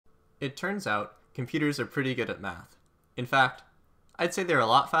It turns out computers are pretty good at math. In fact, I'd say they're a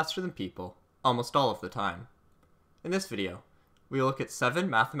lot faster than people, almost all of the time. In this video, we will look at 7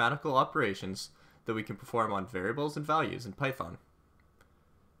 mathematical operations that we can perform on variables and values in Python.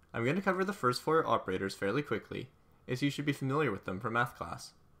 I'm going to cover the first 4 operators fairly quickly, as you should be familiar with them from math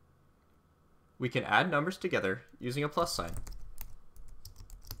class. We can add numbers together using a plus sign.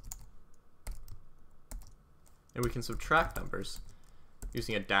 And we can subtract numbers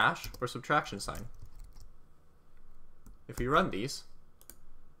using a dash or subtraction sign. If we run these,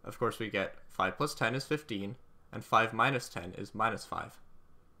 of course we get 5 plus 10 is 15, and 5 minus 10 is minus 5.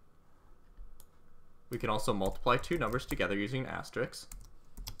 We can also multiply 2 numbers together using an asterisk.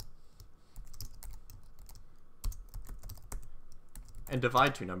 And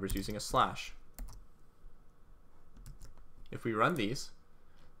divide 2 numbers using a slash. If we run these,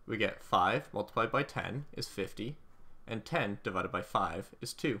 we get 5 multiplied by 10 is 50, and 10 divided by 5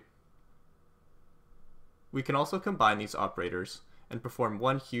 is 2. We can also combine these operators and perform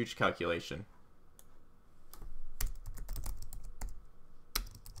one huge calculation.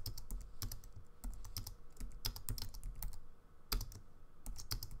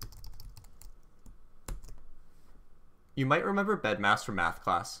 You might remember BEDMAS from math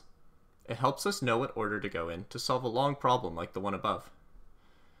class. It helps us know what order to go in to solve a long problem like the one above.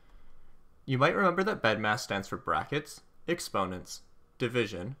 You might remember that BEDMAS stands for brackets, exponents,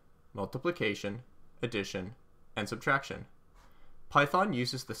 division, multiplication, addition, and subtraction. Python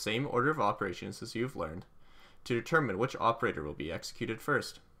uses the same order of operations as you've learned to determine which operator will be executed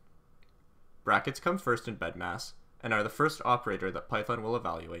first. Brackets come first in BEDMAS and are the first operator that Python will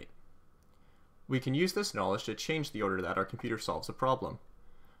evaluate. We can use this knowledge to change the order that our computer solves a problem.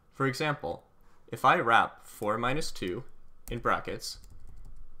 For example, if I wrap 4 minus 2 in brackets,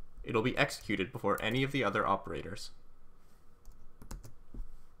 it'll be executed before any of the other operators.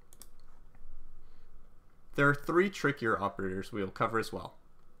 There are 3 trickier operators we will cover as well.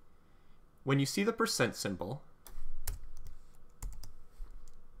 When you see the percent symbol,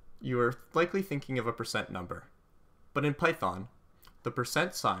 you are likely thinking of a percent number. But in Python, the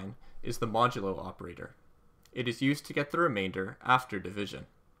percent sign is the modulo operator. It is used to get the remainder after division.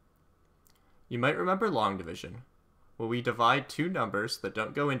 You might remember long division. When we divide 2 numbers that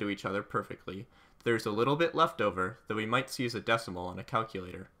don't go into each other perfectly, there's a little bit left over that we might see as a decimal on a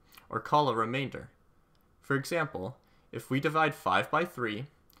calculator, or call a remainder. For example, if we divide 5 by 3,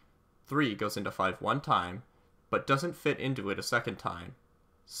 3 goes into 5 one time, but doesn't fit into it a second time.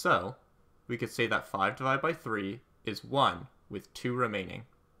 So, we could say that 5 divided by 3 is 1 with 2 remaining.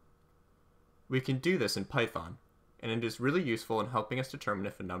 We can do this in Python, and it is really useful in helping us determine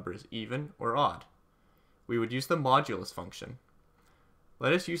if a number is even or odd. We would use the Modulus function.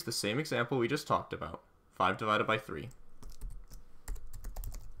 Let us use the same example we just talked about, 5 divided by 3.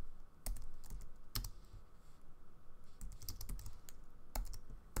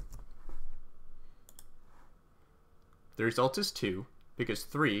 The result is 2, because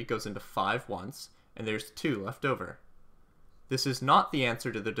 3 goes into 5 once, and there's 2 left over. This is not the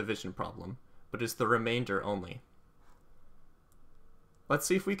answer to the division problem, but is the remainder only. Let's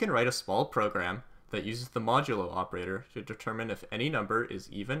see if we can write a small program that uses the modulo operator to determine if any number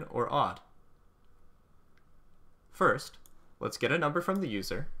is even or odd. First, let's get a number from the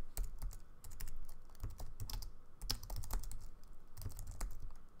user.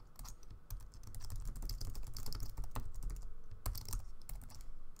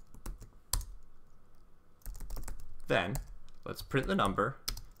 Then, let's print the number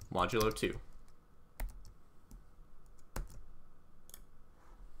modulo 2.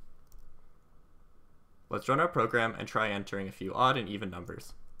 Let's run our program and try entering a few odd and even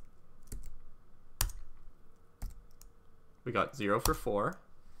numbers. We got 0 for 4,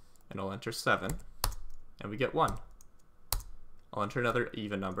 and I'll enter 7, and we get 1. I'll enter another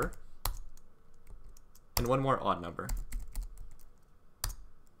even number, and one more odd number.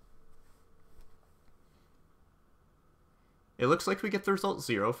 It looks like we get the result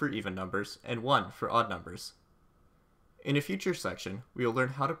 0 for even numbers and 1 for odd numbers. In a future section, we will learn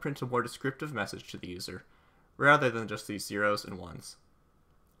how to print a more descriptive message to the user, rather than just these 0s and 1s.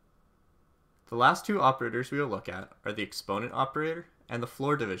 The last 2 operators we will look at are the exponent operator and the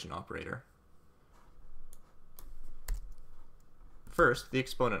floor division operator. First, the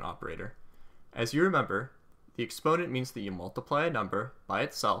exponent operator. As you remember, the exponent means that you multiply a number by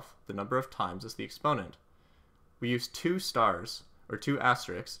itself the number of times as the exponent. We use 2 stars, or 2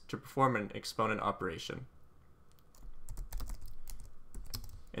 asterisks, to perform an exponent operation.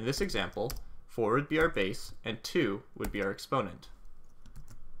 In this example, 4 would be our base, and 2 would be our exponent.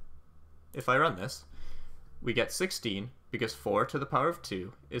 If I run this, we get 16, because 4 to the power of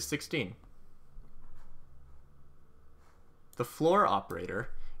 2 is 16. The floor operator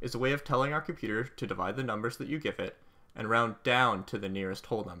is a way of telling our computer to divide the numbers that you give it and round down to the nearest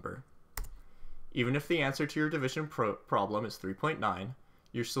whole number. Even if the answer to your division problem is 3.9,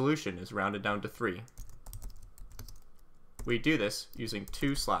 your solution is rounded down to 3. We do this using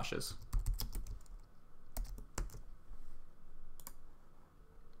 2 slashes.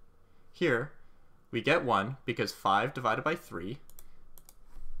 Here, we get 1 because 5 divided by 3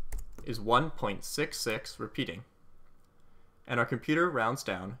 is 1.66 repeating, and our computer rounds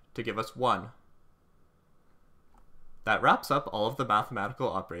down to give us 1. That wraps up all of the mathematical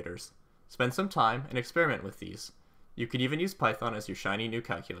operators. Spend some time and experiment with these. You could even use Python as your shiny new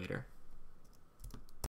calculator.